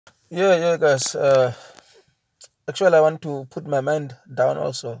Yeah, guys. Actually, I want to put my mind down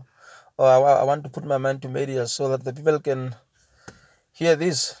also, or I want to put my mind to media so that the people can hear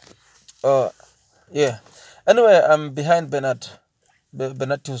this. Yeah. Anyway, I'm behind Benatus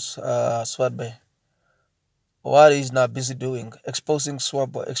Swadbe. What he's now busy doing, exposing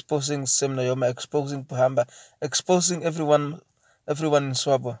Swabo, exposing Semnayoma, exposing Pahamba, exposing everyone in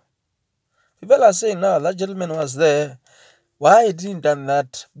Swabo. People are saying, no, that gentleman was there. Why he didn't done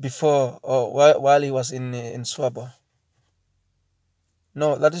that before or while he was in Swabo?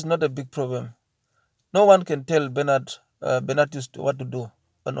 No, that is not a big problem. No one can tell Bernard what to do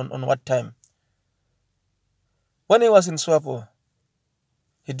on what time. When he was in Swapo,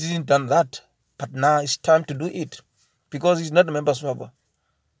 he didn't done that. But now it's time to do it. Because he's not a member of Swapo.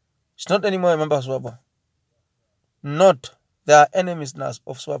 He's not anymore a member of Swapo. Not. They are enemies now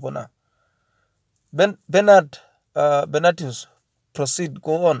of Swapo now. Bernardus, proceed,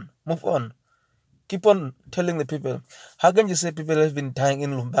 go on, move on. Keep on telling the people. How can you say people have been dying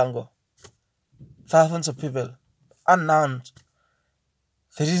in Lumbango? Thousands of people. Unannounced.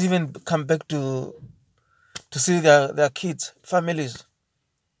 They didn't even come back to see their kids, families.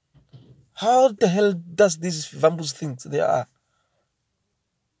 How the hell does these Vambus think they are?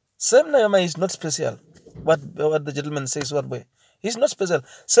 Sam Nayama is not special. What the gentleman says, what way? He's not special.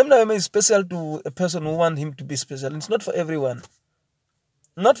 Sam Nayama is special to a person who want him to be special. It's not for everyone.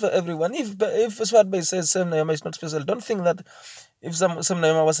 Not for everyone. If Swadbay says Sam Nayama is not special, don't think that if Sam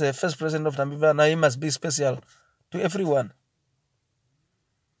Nayama was the first president of Namibia, now he must be special to everyone.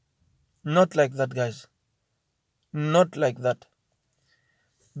 Not like that, guys. Not like that.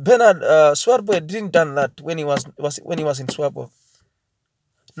 Bernard Swarbo didn't done that when he was in Swarbo.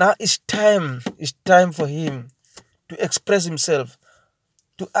 Now it's time for him to express himself,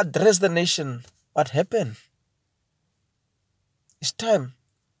 to address the nation. What happened? It's time.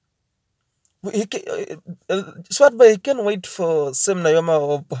 Swarbo, he can't wait for Sam Nayama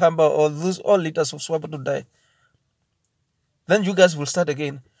or Pahamba or those all leaders of Swarbo to die. Then you guys will start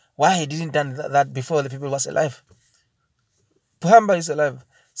again. Why he didn't done that before the people was alive? Pahamba is alive.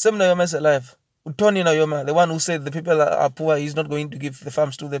 Sam Nayama is alive. Tony Nayoma, the one who said the people are poor, he's not going to give the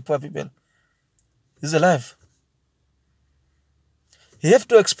farms to the poor people. He's alive. He have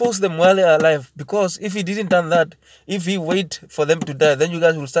to expose them while they are alive, because if he didn't done that, if he wait for them to die, then you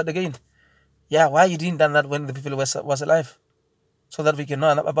guys will start again. Yeah, why you didn't done that when the people was alive? So that we can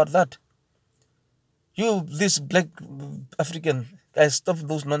know about that. You, this black African, guys, stop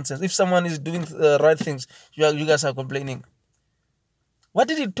those nonsense. If someone is doing right things, you guys are complaining. What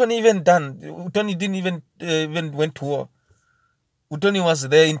did Tony even done? Tony didn't even went to war. Tony was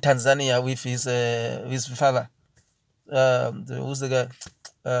there in Tanzania with his father. Who's the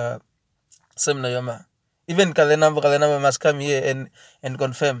guy? Sam Nayama. Even Kalenamba must come here and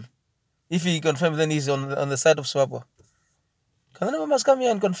confirm. If he confirms, then he's on the side of Swapo. Kalenamba must come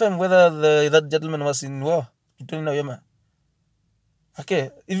here and confirm whether that gentleman was in war. Tony Nayama.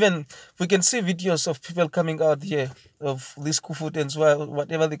 Okay, even we can see videos of people coming out here of these Kufutans,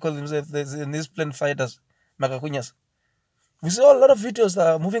 whatever they call themselves, these plane fighters, Makakunyas. We saw a lot of videos that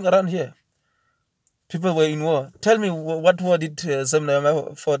are moving around here. People were in war. Tell me what war did Sam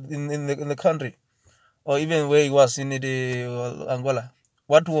Nayama fought in the country, or even where he was in Angola.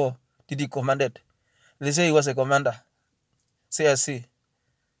 What war did he commanded? They say he was a commander. CIC.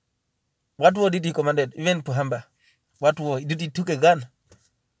 What war did he commanded? Even Puhamba. What war? Did he took a gun?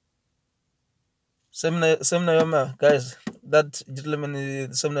 Sam Nayama, guys, that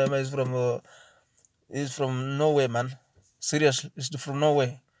gentleman, Sam Nayama is from Norway, man. Seriously, is from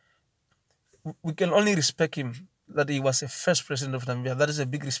Norway. We can only respect him that he was a first president of Namibia. That is a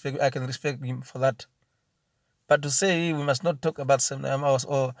big respect. I can respect him for that. But to say we must not talk about Sam Nayama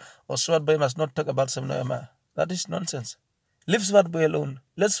or Swartboy must not talk about Sam Nayama, that is nonsense. Leave Swartboy alone.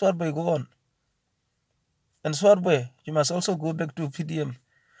 Let Swartboy go on. And Swartboy, you must also go back to PDM.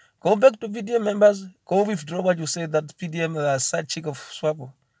 Go back to PDM members. Go withdraw what you say that PDM are side chick of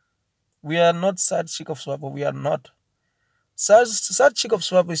Swapo. We are not side chick of Swapo. We are not. Side chick of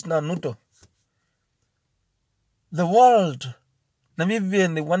Swapo is now Nuto. The world,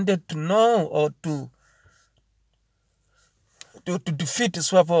 Namibian, they wanted to know or to defeat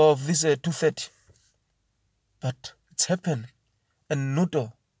Swapo of this 230. But it's happened. And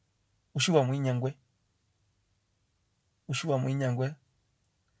Nuto, Ushiwa Mwinyangwe,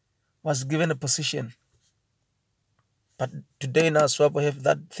 was given a position. But today now Swapo have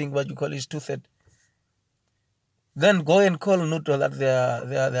that thing what you call is 230. Then go and call Nuto that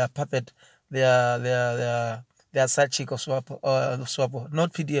they are puppet, they are side chick of Swapo,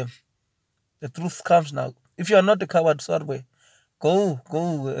 not PDM. The truth comes now. If you are not a coward, Swartboy,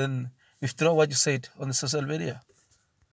 go and withdraw what you said on the social media.